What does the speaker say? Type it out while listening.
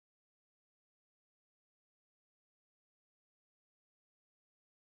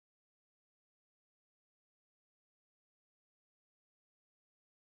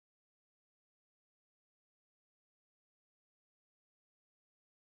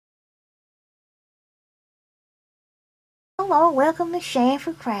Hello, welcome to Shan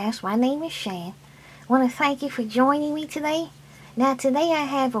for Crafts. My name is Shan. I want to thank you for joining me today. Now today I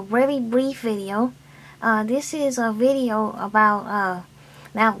have a very brief video. This is a video about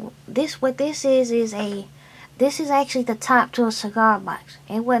this is actually the top to a cigar box.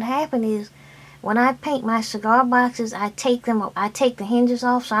 And what happened is when I paint my cigar boxes, I take the hinges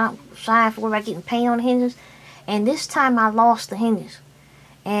off so I don't have to worry about getting paint on the hinges. And this time I lost the hinges.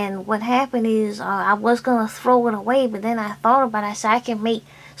 And what happened is I was going to throw it away, but then I thought about it. I said I can make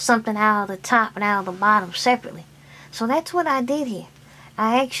something out of the top and out of the bottom separately. So that's what I did here.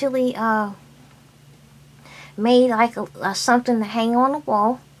 I actually made like something to hang on the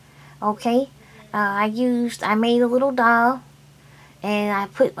wall. Okay. I made a little doll, and I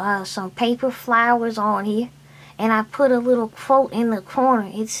put some paper flowers on here, and I put a little quote in the corner.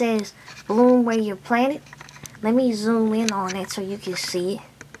 It says, "Bloom where you're planted." Let me zoom in on it so you can see it.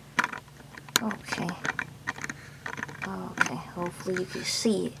 Okay, hopefully you can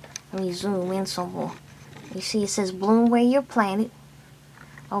see it. Let me zoom in some more. You see it says bloom where you're planted.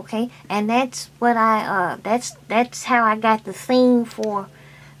 Okay, and that's what that's how I got the theme for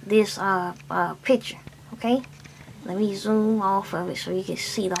this picture. Okay, let me zoom off of it so you can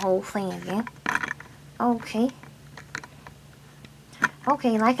see the whole thing again.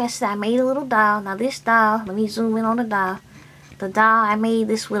 Okay, like I said, I made a little doll. Now this doll, let me zoom in on the doll. The doll, I made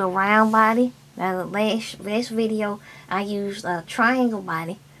this with a round body. Now the last video, I used a triangle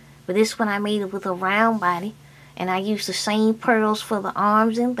body. But this one, I made it with a round body. And I used the same pearls for the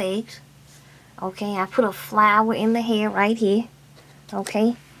arms and legs. Okay, I put a flower in the hair right here.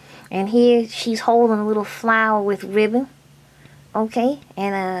 Okay, and here she's holding a little flower with ribbon. Okay,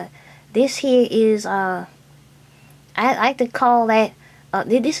 and this here is, I like to call that,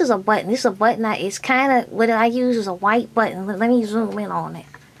 this is a button. This is a button. It's kind of, what I use is a white button. Let me zoom in on it.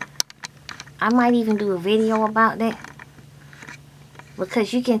 I might even do a video about that.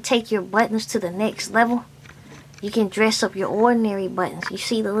 Because you can take your buttons to the next level. You can dress up your ordinary buttons. You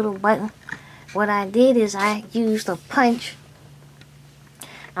see the little button? What I did is I used a punch.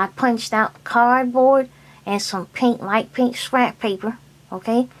 I punched out cardboard and some light pink scrap paper.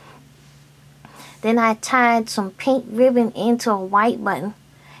 Okay? Then I tied some pink ribbon into a white button,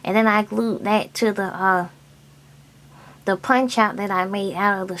 and then I glued that to the punch out that I made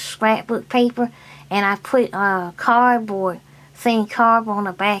out of the scrapbook paper, and I put thin cardboard on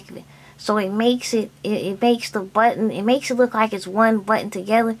the back of it. So it makes it makes the button, it makes it look like it's one button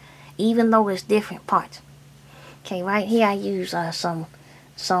together, even though it's different parts. Okay, right here I use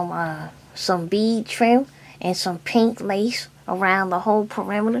some bead trim and some pink lace around the whole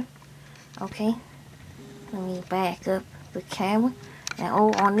perimeter. Okay. Let me back up the camera. And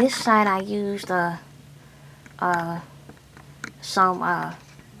on this side I used some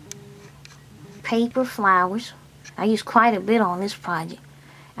paper flowers. I used quite a bit on this project.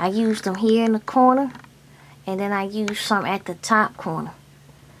 I used them here in the corner, and then I used some at the top corner.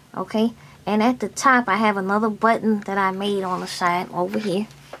 Okay, and at the top I have another button that I made on the side over here,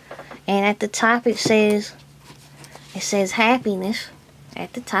 and at the top it says happiness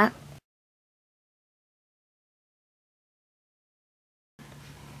at the top.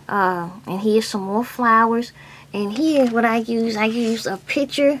 And here's some more flowers. And here what I used a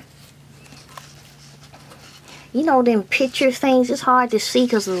picture. You know them picture things, it's hard to see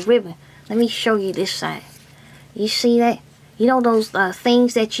because of the ribbon. Let me show you this side. You see that? You know those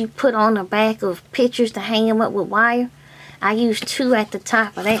things that you put on the back of pictures to hang them up with wire? I used two at the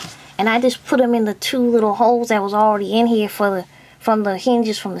top of that. And I just put them in the two little holes that was already in here from the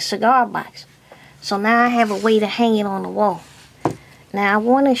hinges from the cigar box. So now I have a way to hang it on the wall. Now I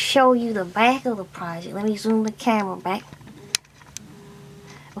want to show you the back of the project. Let me zoom the camera back.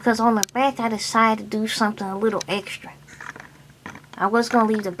 Because on the back I decided to do something a little extra. I was going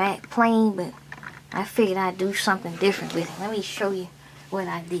to leave the back plain, but I figured I'd do something different with it. Let me show you what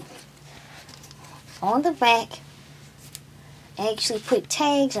I did. On the back, I actually put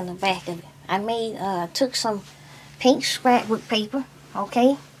tags in the back of it. I took some pink scrapbook paper,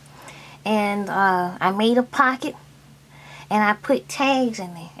 okay? And I made a pocket. And I put tags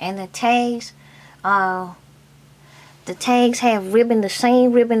in there, and the tags have ribbon, the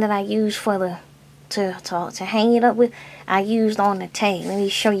same ribbon that I used for to hang it up with. I used on the tag. Let me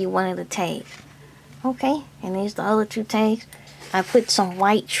show you one of the tags. Okay, and there's the other two tags. I put some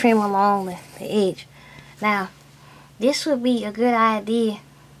white trim along the edge. Now, this would be a good idea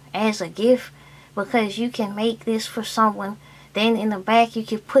as a gift because you can make this for someone. Then in the back you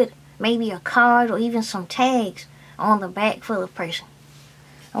could put maybe a card or even some tags on the back for the person.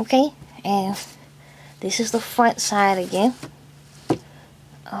 Okay, and this is the front side again.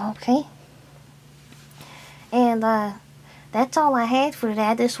 Okay, and that's all I had for today.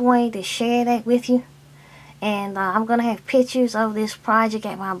 I just wanted to share that with you. And I'm going to have pictures of this project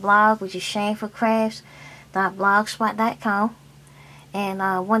at my blog, which is shamefulcrafts.blogspot.com.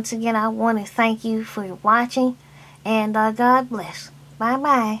 And once again, I want to thank you for watching. And God bless.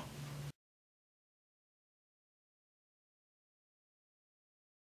 Bye-bye.